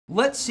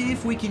Let's see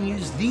if we can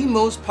use the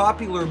most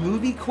popular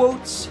movie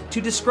quotes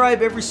to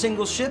describe every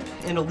single ship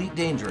in Elite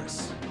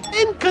Dangerous.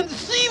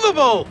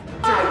 Inconceivable!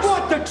 I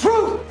want the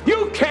truth!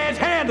 You can't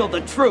handle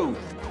the truth!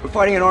 We're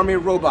fighting an army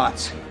of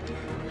robots.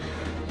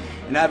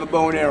 And I have a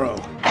bow and arrow.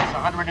 It's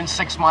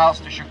 106 miles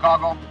to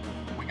Chicago.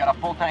 We got a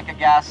full tank of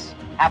gas,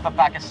 half a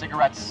pack of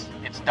cigarettes.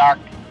 It's dark,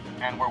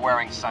 and we're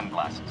wearing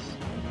sunglasses.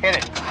 Hit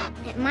it.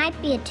 It might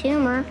be a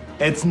tumor.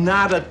 It's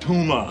not a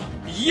tumor.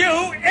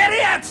 You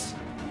idiots!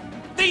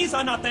 These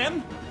are not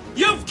them!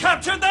 You've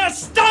captured their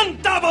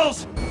stunt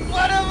doubles!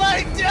 What have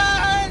I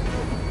done?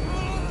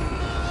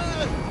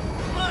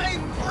 My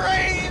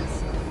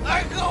brains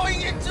are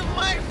going into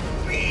my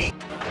feet.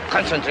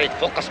 Concentrate,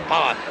 focus,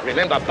 power.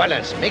 Remember,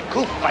 balance. Make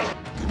cool fight.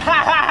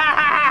 Ha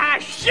ha ha!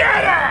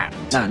 Shut up!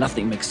 Nah,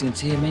 nothing makes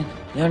sense here, man.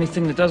 The only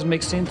thing that does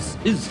make sense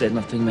is that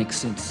nothing makes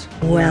sense.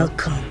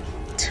 Welcome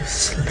to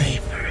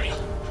slavery.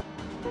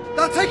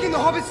 They're taking the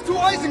hobbits to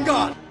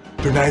Isengard!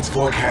 Tonight's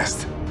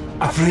forecast.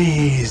 A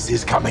freeze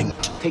is coming.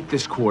 Take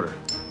this quarter.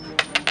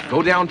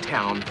 Go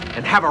downtown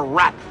and have a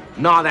rat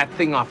gnaw that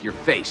thing off your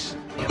face.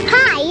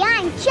 Hi,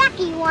 I'm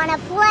Chucky. Wanna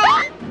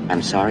play?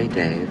 I'm sorry,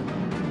 Dave.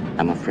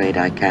 I'm afraid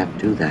I can't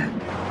do that.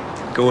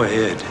 Go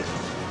ahead.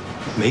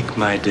 Make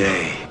my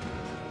day.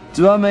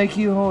 Do I make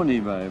you horny,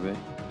 baby?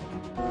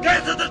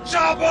 Get to the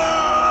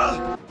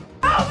chopper!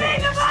 I'll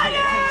be the money!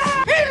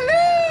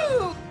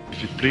 Hello!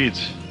 If it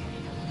bleeds,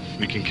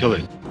 we can kill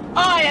it.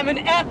 I am an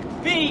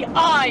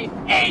FBI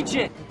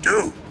agent!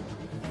 Do.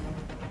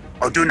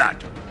 Or do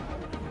not.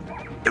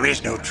 There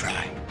is no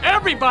try.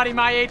 Everybody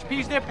my age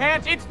pees their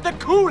pants. It's the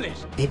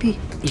coolest. Maybe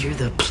you're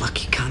the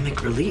plucky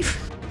comic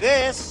relief.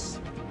 This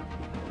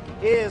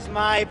is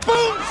my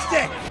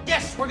boomstick!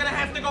 Yes, we're gonna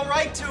have to go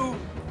right to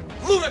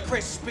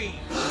ludicrous speed.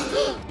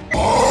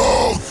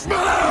 Oh,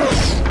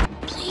 smash!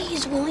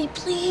 Please, Willie,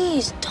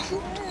 please. Don't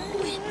do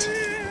it.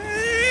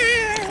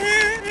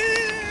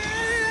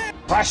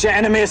 Crush your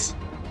enemies.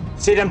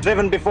 See them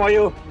driven before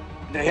you.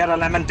 To hear the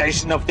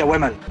lamentation of the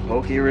women.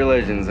 Hokey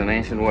religions and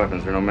ancient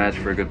weapons are no match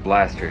for a good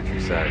blaster at your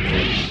side,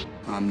 kid.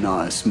 I'm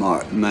not a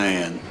smart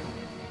man,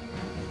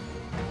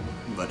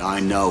 but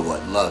I know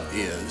what love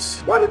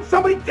is. Why didn't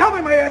somebody tell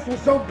me my ass was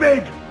so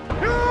big?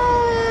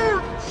 You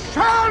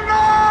shall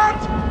not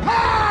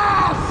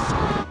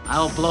pass!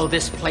 I'll blow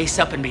this place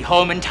up and be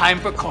home in time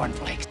for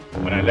cornflakes.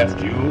 When I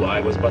left you, I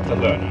was but the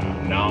learner.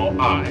 Now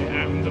I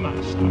am the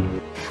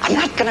master. I'm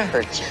not gonna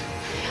hurt you.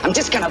 I'm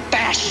just gonna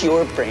bash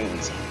your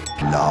brains in.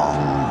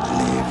 Long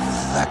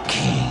live the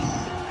king.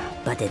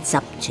 But it's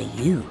up to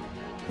you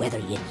whether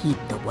you heed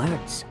the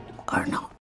words or not.